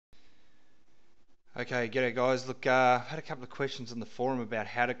Okay, g'day guys. Look, I've had a couple of questions on the forum about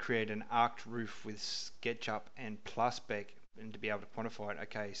how to create an arced roof with SketchUp and Plusspec and to be able to quantify it.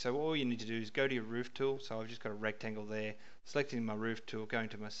 Okay, so all you need to do is go to your roof tool. So I've just got a rectangle there, selecting my roof tool, going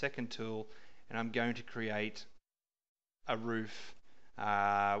to my second tool, and I'm going to create a roof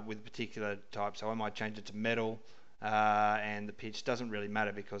with a particular type. So I might change it to metal, and the pitch doesn't really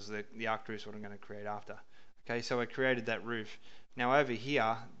matter because the arced roof is what I'm going to create after. Okay, so I created that roof. Now over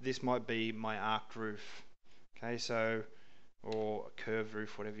here, this might be my arced roof. Okay, so, or a curved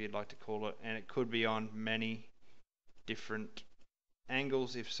roof, whatever you'd like to call it, and it could be on many different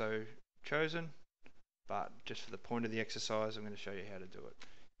angles if so chosen, but just for the point of the exercise, I'm going to show you how to do it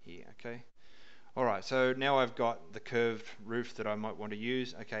here. Okay. Alright, so now I've got the curved roof that I might want to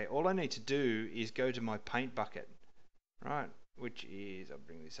use. Okay, all I need to do is go to my paint bucket, right, which is, I'll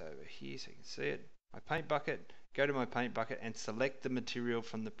bring this over here so you can see it. My paint bucket, go to my paint bucket and select the material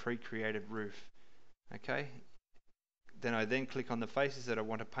from the pre-created roof. Okay, then I click on the faces that I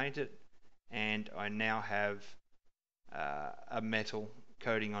want to paint it, and I now have a metal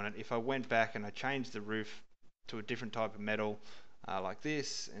coating on it. If I went back and I changed the roof to a different type of metal, like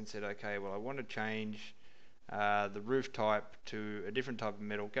this, and said, okay, well I want to change the roof type to a different type of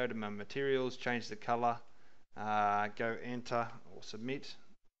metal, go to my materials, change the color, go enter or submit,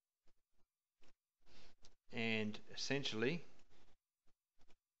 and essentially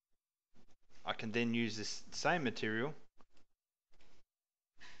I can then use this same material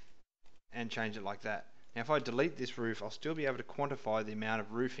and change it like that. Now if I delete this roof, I'll still be able to quantify the amount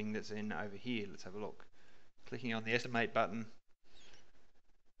of roofing that's in over here. Let's have a look. Clicking on the estimate button.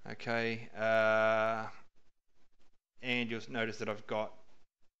 Okay, and you'll notice that I've got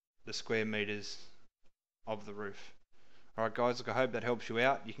the square meters of the roof. Alright guys, look, I hope that helps you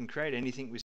out. You can create anything with